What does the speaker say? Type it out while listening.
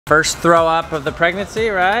First throw up of the pregnancy,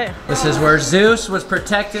 right? This is where Zeus was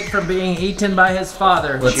protected from being eaten by his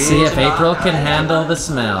father. Let's see if April can handle the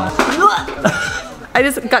smell. I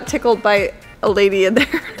just got tickled by a lady in there.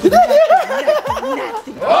 You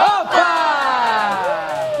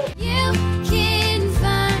can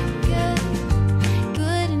find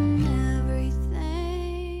good in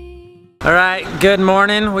everything. All right, good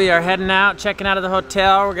morning. We are heading out, checking out of the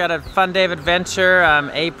hotel. We got a fun day of adventure.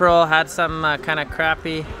 April had some kind of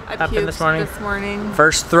crappy happen this morning.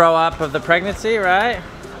 First throw up of the pregnancy, right?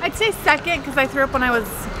 I'd say second because I threw up when I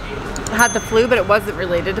had the flu, but it wasn't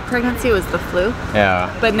related to pregnancy, it was the flu.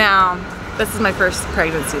 Yeah. But now, this is my first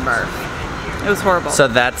pregnancy birth. It was horrible. So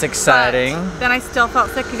that's exciting. But then I still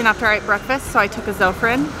felt sick even after I ate breakfast, so I took a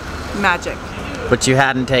Zofran. Magic. But you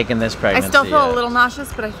hadn't taken this pregnancy I still feel yet. a little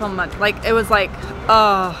nauseous, but I feel much, like, it was like,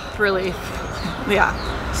 oh, relief. Yeah.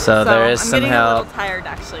 So there is some help. I'm getting a little tired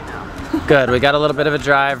actually now. Good, we got a little bit of a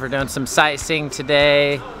drive. We're doing some sightseeing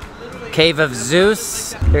today. Cave of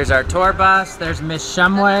Zeus. Here's our tour bus. There's Miss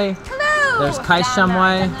Shumway. Hello. There's Kai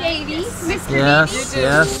Shumway. Davey. Mr. Yes,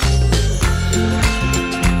 yes.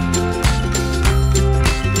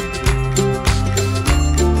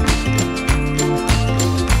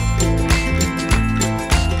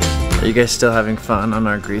 Are you guys still having fun on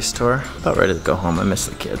our Greece tour? About ready to go home. I miss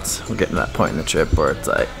the kids. We're getting to that point in the trip where it's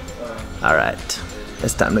like, all right,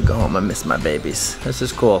 it's time to go home. I miss my babies. This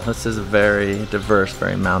is cool. This is a very diverse,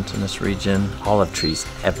 very mountainous region. Olive trees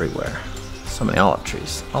everywhere. So many olive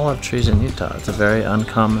trees. Olive trees in Utah. It's a very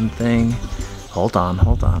uncommon thing. Hold on,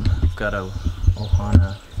 hold on. We've got a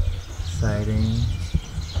Ohana sighting.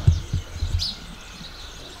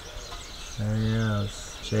 There he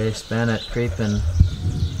is. Chase Bennett creeping.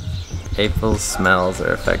 April's smells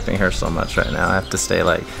are affecting her so much right now. I have to stay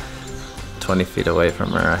like 20 feet away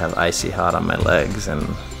from her. I have icy hot on my legs, and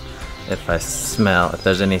if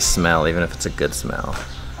there's any smell, even if it's a good smell,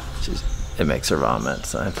 it makes her vomit,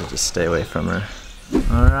 so I have to just stay away from her.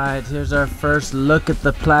 All right, here's our first look at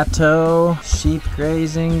the plateau. Sheep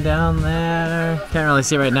grazing down there. Can't really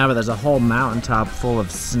see right now, but there's a whole mountaintop full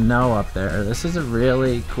of snow up there. This is a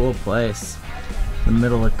really cool place. The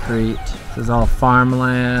middle of Crete. This is all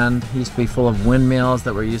farmland. It used to be full of windmills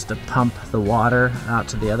that were used to pump the water out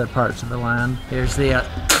to the other parts of the land. Here's the,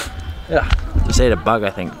 just ate a bug,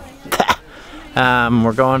 I think.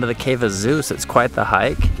 We're going to the Cave of Zeus. It's quite the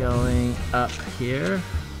hike. Going up here.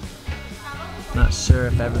 Not sure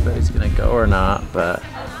if everybody's gonna go or not, but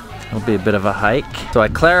it'll be a bit of a hike. So I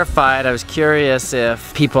clarified, I was curious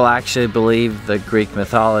if people actually believe the Greek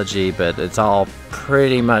mythology, but it's all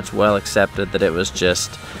pretty much well accepted that it was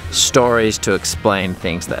just stories to explain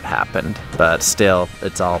things that happened. But still,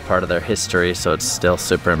 it's all part of their history, so it's still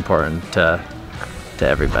super important to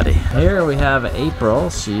everybody. Here we have April.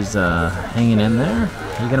 She's hanging in there.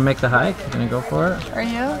 Are you gonna make the hike? You gonna go for it? Are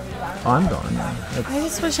you? Oh, I'm going now. I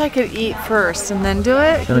just wish I could eat first and then do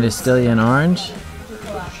it. Want me to steal you an orange?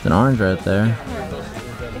 There's an orange right there.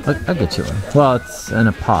 I'll get you one. Well, it's in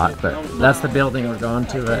a pot, but that's the building we're going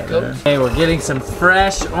to right there. Hey, we're getting some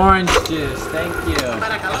fresh orange juice. Thank you.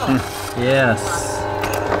 Yes.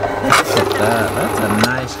 Look at that. That's a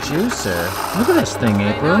nice juicer. Look at this thing,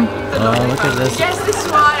 April. Oh, look at this. Yes, the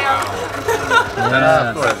smile.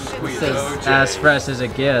 Yes. This is as fresh as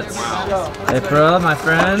it gets. April, my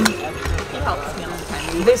friend. He helps me all the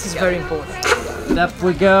time. This is very important. Up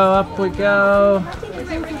we go, up we go.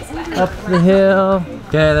 Up the hill.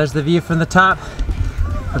 Okay, there's the view from the top.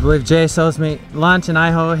 I believe Jace owes me lunch and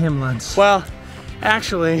I owe him lunch. Well,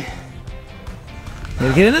 actually,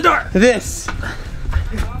 Gotta get in the door. this.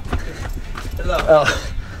 Hello.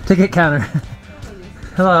 Oh, ticket counter.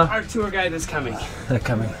 Hello. Our tour guide is coming. They're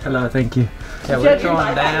coming. Hello, thank you. Okay, we're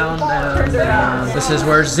going down, down, down. This is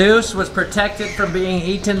where Zeus was protected from being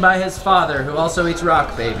eaten by his father, who also eats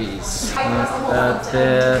rock babies. Look at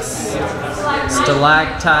this.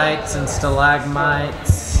 Stalactites and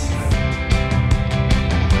stalagmites.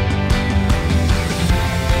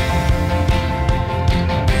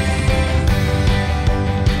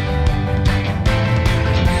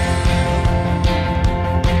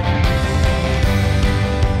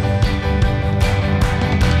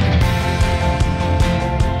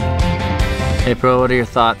 April, what are your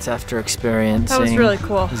thoughts after experiencing That was really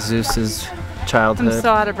cool. Zeus's childhood? I'm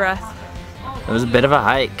so out of breath. It was a bit of a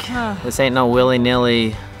hike. This ain't no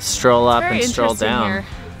willy-nilly stroll up and stroll down. Here.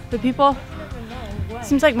 The people,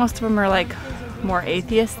 seems like most of them are like more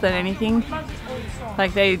atheists than anything.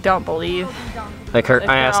 Like they don't believe. Like her,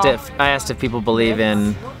 I asked if people believe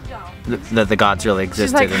in that the gods really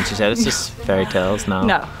existed, like, and she said it's just fairy tales. No.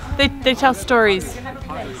 No, they tell stories.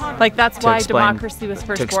 Like that's why democracy was first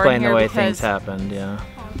born here. To explain the way because things happened, yeah.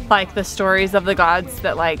 like the stories of the gods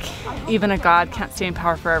that like even a god can't stay in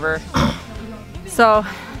power forever. So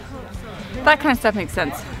that kind of stuff makes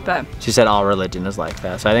sense. But She said all religion is like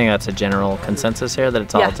that. So I think that's a general consensus here, that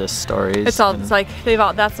it's all just stories. it's all, it's like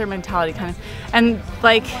that's their mentality kind of. And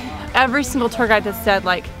like every single tour guide has said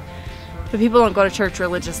like the people don't go to church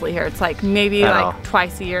religiously here. It's like maybe At like all.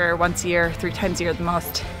 twice a year, once a year, 3 times a year at the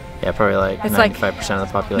most. Yeah, probably like It's 95% of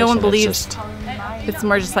the population. No one It's believes. just- It's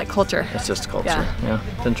more just like culture. It's just culture. Yeah.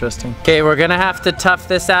 It's interesting. Okay, we're gonna have to tough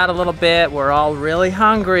this out a little bit. We're all really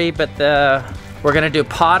hungry, but we're gonna do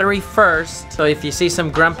pottery first. So if you see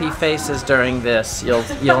some grumpy faces during this,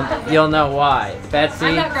 you'll know why.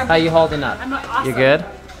 Betsy, how you holding up? You good?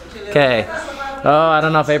 Okay. Oh, I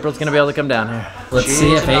don't know if April's gonna be able to come down here. Let's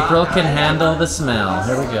see if April can handle the smell.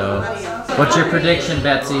 Here we go. What's your prediction,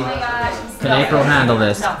 Betsy? Can April handle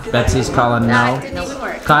this? Betsy's calling no.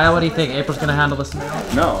 Kyle, what do you think? April's gonna handle the smell?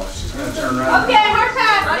 No, she's gonna turn around. Okay, hard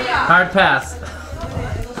pass. Hard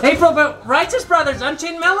pass. April, but Righteous Brothers,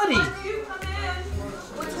 Unchained Melody.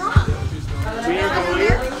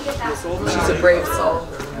 She's a brave soul.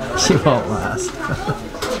 She won't last.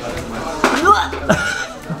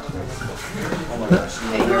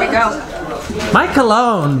 Okay, here we go. My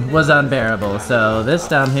cologne was unbearable, so this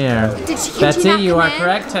down here. Did she Betsy, not you come are in?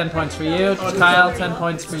 correct. 10 points for you. Kyle, 10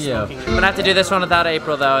 points for you. I'm gonna have to do this one without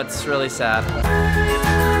April, though. It's really sad.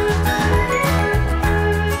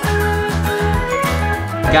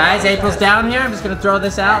 Guys, April's down here. I'm just gonna throw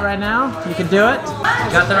this out right now. You can do it.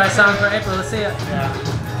 Got the right song for April. Let's see it.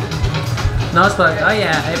 Nose plug. Oh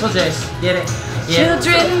yeah, April Jace. Get it. Yeah.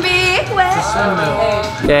 Children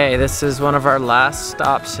beware. Okay, this is one of our last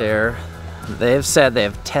stops here. They've said they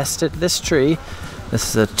have tested this tree.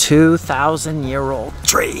 This is a 2,000-year-old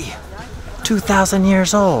tree. 2,000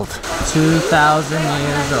 years old. 2,000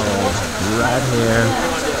 years old. Right here.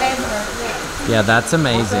 Yeah, that's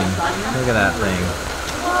amazing. Look at that thing.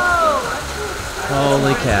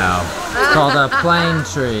 Holy cow. It's called a plane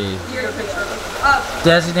tree.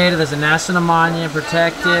 Designated as a national monument,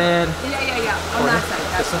 protected.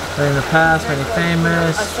 In the past, many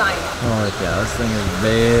famous. Holy cow, this thing is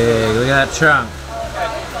big. Look at that trunk.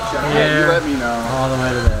 Here, You let me know. all the way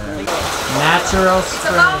to there. Natural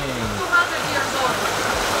spring.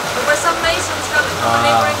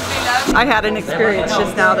 I had an experience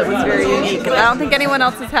just now that was very unique. I don't think anyone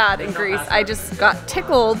else has had in Greece. I just got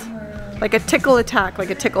tickled, like a tickle attack, like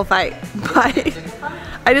a tickle fight.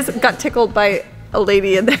 I just got tickled by a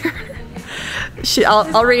lady in there.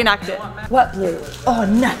 I'll reenact it. What blue? Oh,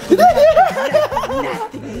 nothing.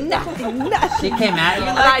 Nothing. She came at you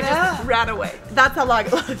And I just ran away. That's how long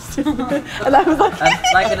it was. And I was like,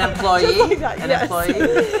 like an employee? Just like that, An yes. employee?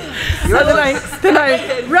 then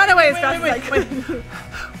I ran away as fast as I could.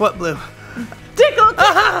 What blue? Tickle.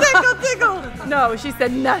 No, she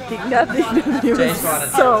said nothing. It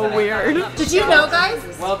was so weird. Did you know, guys,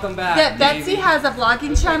 Welcome back. that Betsy has a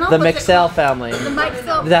vlogging channel? The What's it Mixell family.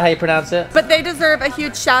 called? Is that how you pronounce it? But they deserve a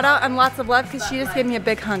huge shout out and lots of love because she just gave me a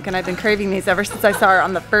big hunk and I've been craving these ever since I saw her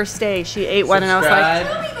on the first day. She ate one and I was like,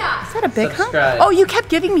 is that a big Subscribe. hunk? Oh, you kept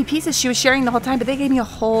giving me pieces. She was sharing the whole time, but they gave me a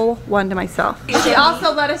whole one to myself. She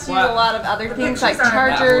also let us use a lot of other things like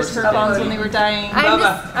chargers, her phones when they were dying.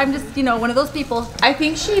 I'm just, you know, one of those people. I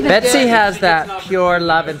think she even Betsy did. has that pure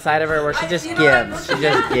love inside of her where she just gives. She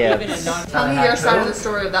just gives. Tell me your side of the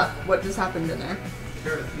story of that, what just happened in there.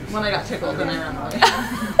 When I got tickled and I ran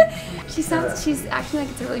away. She's acting like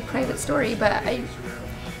it's a really private story, but I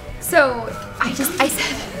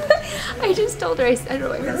just told her, I don't know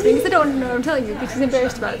why I'm answering because I don't know what I'm telling you because she's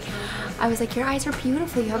embarrassed about it. I was like, your eyes are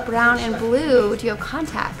beautiful, you have brown and blue, do you have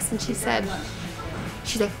contacts? And she's like,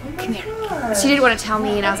 come here. She didn't want to tell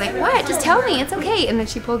me and I was like, what? Just tell me, it's okay. And then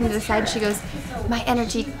she pulled me to the side and she goes, my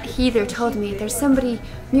energy healer told me there's somebody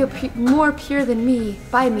more pure than me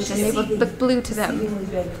by me and they will look blue to them.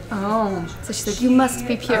 Oh. So she's like, you must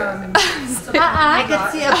be pure. I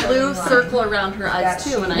could see a blue circle around her eyes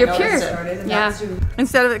too when I You're pure. noticed it. Yeah.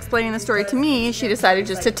 Instead of explaining the story to me, she decided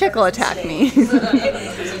just to tickle attack me.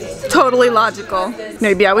 Totally logical.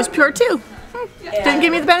 Maybe I was pure too. Didn't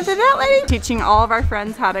give me the benefit of that, lady. Teaching all of our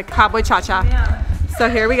friends how to cowboy cha-cha. So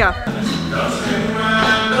here we go.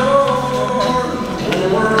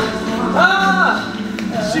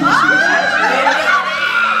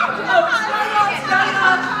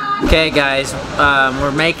 Okay, guys,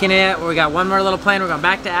 we're making it. We got one more little plane. We're going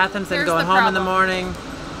back to Athens, then Here's going the home in the problem. morning.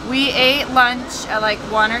 We ate lunch at like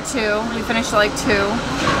 1 or 2. We finished at like 2.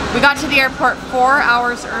 We got to the airport 4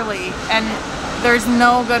 hours early and there's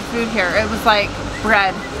no good food here. It was like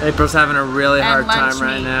bread. April's having a really hard and lunch time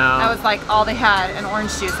right meat. now. That was like all they had, and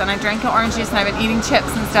orange juice. And I drank the orange juice, and I've been eating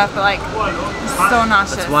chips and stuff, but like, it's so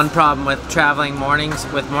nauseous. That's one problem with traveling mornings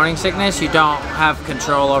with morning sickness. You don't have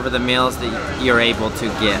control over the meals that you're able to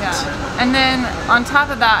get. Yeah. And then on top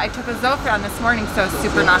of that, I took a Zofran this morning, so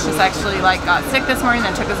super nauseous. I actually like got sick this morning,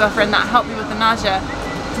 then took a Zofran, that helped me with the nausea.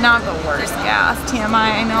 Now I have the worst gas, TMI,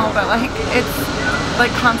 I know, but like it's like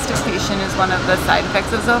constipation is one of the side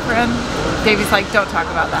effects of Zofran. Davey's like, don't talk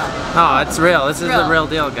about that. Oh, it's real. This is the real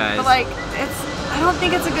deal, guys. But like, I don't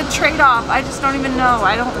think it's a good trade-off. I just don't even know.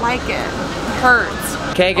 I don't like it. It hurts.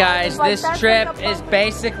 Okay, guys, this trip is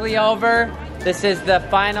basically over. This is the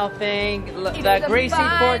final thing, the Greasy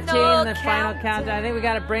 14, the final countdown. I think we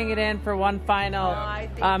got to bring it in for one final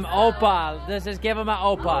Opa. Let's just give him an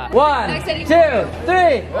Opa. 1, 2, 3,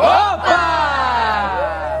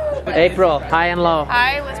 Opa! April, high and low.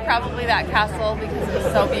 I was probably that castle because it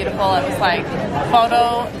was so beautiful. It was like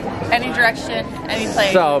photo, any direction, any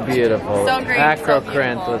place. So beautiful. So great.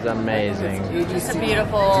 Acrocrint so was amazing. Just a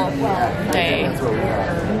beautiful day.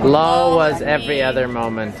 Low was every other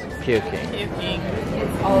moment puking.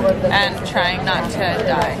 And trying not to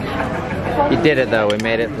die. You did it though, we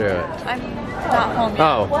made it through it. I'm not home yet.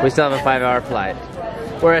 Oh, we still have a 5-hour flight.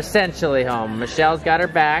 We're essentially home. Michelle's got her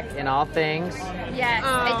back in all things. Yes,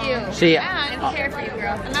 I do. She I care for you,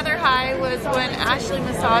 girl. Another high was when Ashley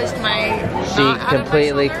massaged my She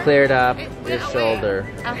completely cleared up your went away shoulder.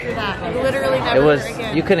 After that, it literally never It was, hurt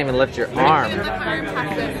again. you couldn't even lift your arm. The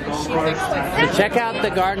chiropractor, she fixed it. So check out the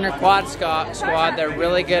Gardner Quad Squad. They're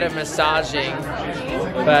really good at massaging.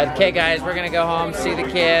 But okay guys, we're gonna go home, see the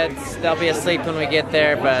kids. They'll be asleep when we get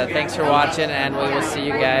there, but thanks for watching and we will see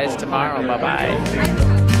you guys tomorrow. Bye-bye.